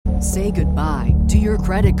Say goodbye to your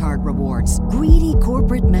credit card rewards. Greedy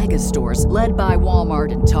corporate mega stores, led by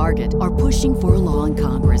Walmart and Target, are pushing for a law in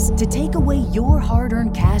Congress to take away your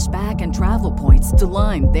hard-earned cash back and travel points to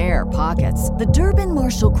line their pockets. The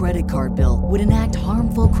Durbin-Marshall credit card bill would enact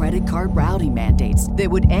harmful credit card routing mandates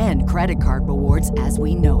that would end credit card rewards as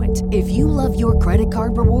we know it. If you love your credit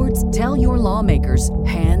card rewards, tell your lawmakers,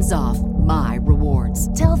 hands off my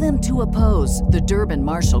rewards. Tell them to oppose the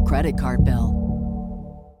Durbin-Marshall credit card bill.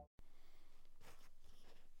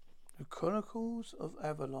 The Chronicles of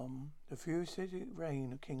Avalon, the Futuristic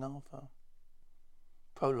Reign of King Arthur.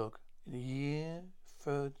 Prologue. In the year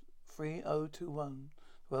 3021,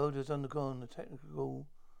 the world has undergone a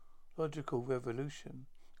technological revolution.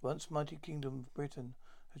 The once mighty kingdom of Britain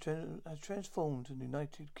has transformed into the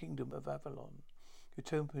United Kingdom of Avalon, a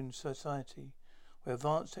utopian society where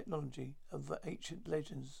advanced technology of ancient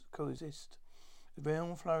legends coexist. The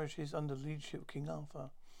realm flourishes under the leadership of King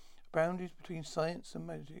Arthur. Boundaries between science and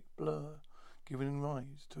magic blur, giving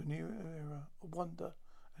rise to a new era of wonder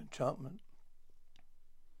and enchantment.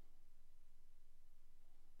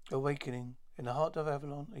 Awakening. In the heart of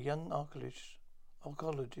Avalon, a young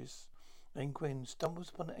archaeologist named Gwen stumbles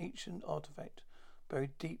upon an ancient artifact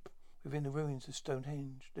buried deep within the ruins of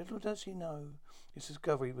Stonehenge. Little does he know, this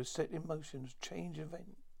discovery was set in motion as chain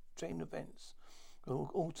events will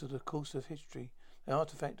alter the course of history. The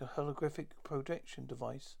artifact, a holographic projection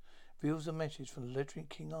device, reveals a message from the legendary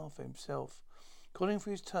King Arthur himself, calling for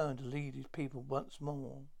his turn to lead his people once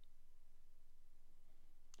more.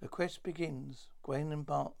 The quest begins. Gwen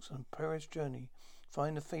embarks on a perilous journey to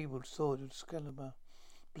find the fabled sword of Excalibur,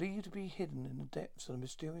 believed to be hidden in the depths of the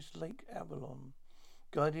mysterious Lake Avalon.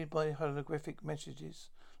 Guided by holographic messages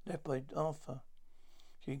left by Arthur,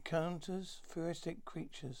 she encounters futuristic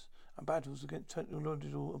creatures and battles against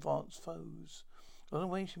technological advanced foes. On the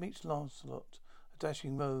way she meets Lancelot, a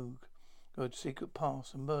dashing rogue, who had secret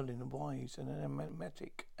past, and Merlin, a wise and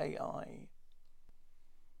enigmatic AI.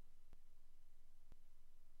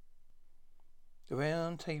 The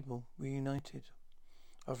Round Table reunited.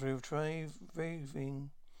 After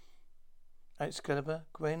raving at Excalibur,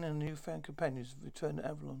 Gwen and newfound companions return to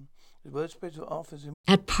Avalon. The word spreads of Arthur's.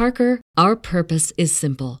 At Parker, our purpose is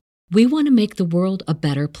simple. We want to make the world a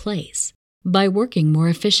better place by working more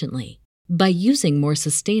efficiently, by using more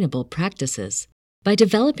sustainable practices, by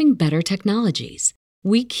developing better technologies.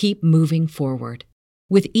 We keep moving forward.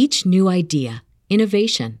 With each new idea,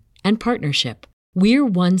 innovation, and partnership, we're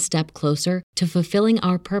one step closer to fulfilling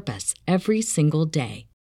our purpose every single day.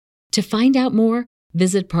 To find out more,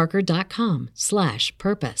 visit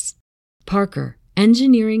parker.com/purpose. Parker,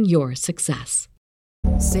 engineering your success.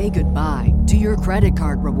 Say goodbye to your credit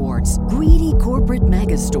card rewards. Greedy corporate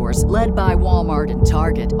mega stores, led by Walmart and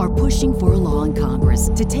Target, are pushing for a law in Congress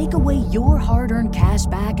to take away your hard-earned cash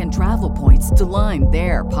back and travel points to line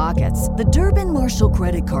their pockets. The Durbin-Marshall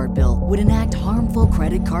credit card bill would enact harmful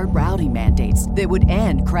credit card routing mandates that would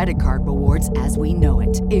end credit card rewards as we know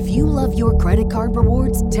it. If you love your credit card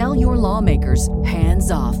rewards, tell your lawmakers, hands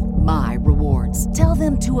off my rewards. Tell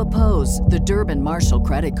them to oppose the Durbin-Marshall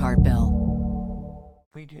credit card bill.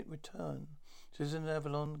 Immediate return. Citizens of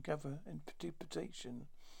Avalon gather in precipitation.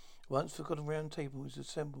 Once forgotten round table is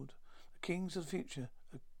assembled. The kings of the future,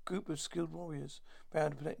 a group of skilled warriors,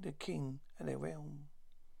 proud to protect their king and their realm.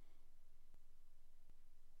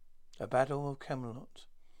 A battle of Camelot.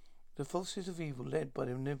 The forces of evil, led by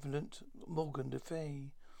the benevolent Morgan le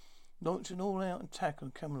Fay, launch an all-out attack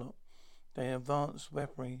on Camelot. With their advanced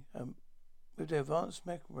weaponry, and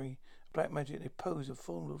black magic, they pose a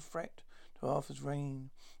formidable threat to Arthur's reign.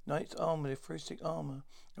 Knights armed with futuristic armor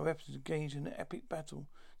and weapons engage in an epic battle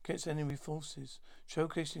against enemy forces,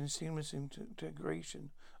 showcasing the seamless integration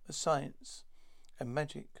of science and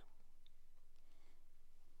magic.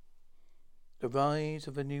 The rise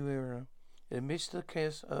of a new era. In the midst of the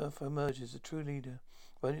chaos, Earth emerges a true leader,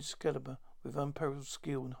 running Excalibur with unparalleled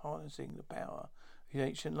skill in harnessing the power of the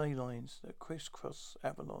ancient ley lines that crisscross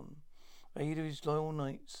Avalon. The aid of his loyal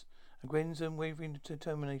knights and Gwen's unwavering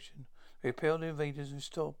determination, repel the invaders and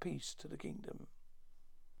restore peace to the kingdom.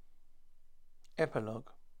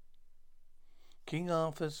 Epilogue. King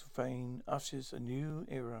Arthur's reign ushers a new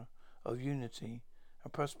era of unity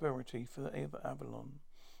and prosperity for Avalon.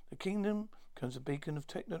 The kingdom becomes a beacon of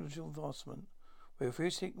technological advancement, where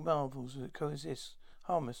futuristic marvels coexist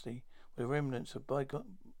harmlessly with the remnants of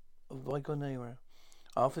bygone era.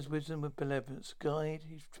 Arthur's wisdom and benevolence guide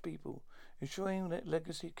his people, ensuring that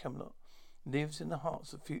legacy of Camelot lives in the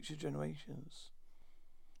hearts of future generations.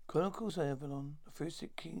 Chronicles of Avalon, the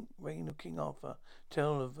futuristic reign of King Arthur,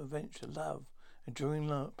 tell of adventure, love, enduring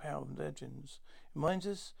power of legends. It reminds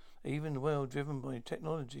us that even in a world driven by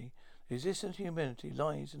technology, the existence of humanity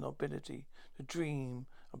lies in our ability to dream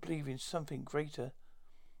and believe in something greater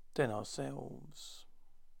than ourselves.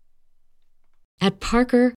 At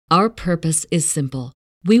Parker, our purpose is simple.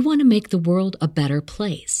 We want to make the world a better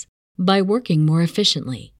place by working more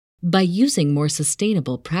efficiently, by using more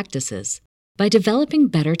sustainable practices, by developing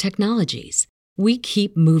better technologies. We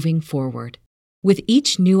keep moving forward. With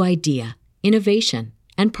each new idea, innovation,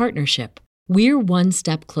 and partnership, we're one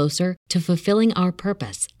step closer to fulfilling our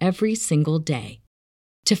purpose every single day.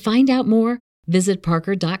 To find out more, visit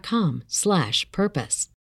parker.com/purpose.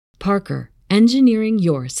 Parker, engineering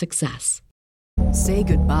your success. Say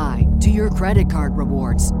goodbye to your credit card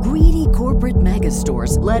rewards. Greedy corporate mega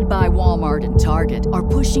stores, led by Walmart and Target, are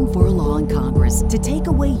pushing for a law in Congress to take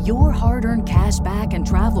away your hard-earned cash back and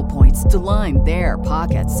travel points to line their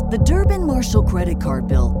pockets. The Durbin-Marshall credit card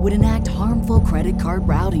bill would enact harmful credit card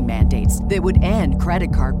routing mandates that would end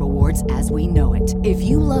credit card rewards as we know it. If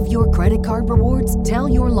you love your credit card rewards, tell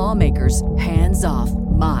your lawmakers, hands off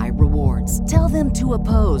my rewards. Tell them to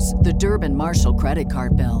oppose the Durbin-Marshall credit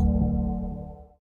card bill.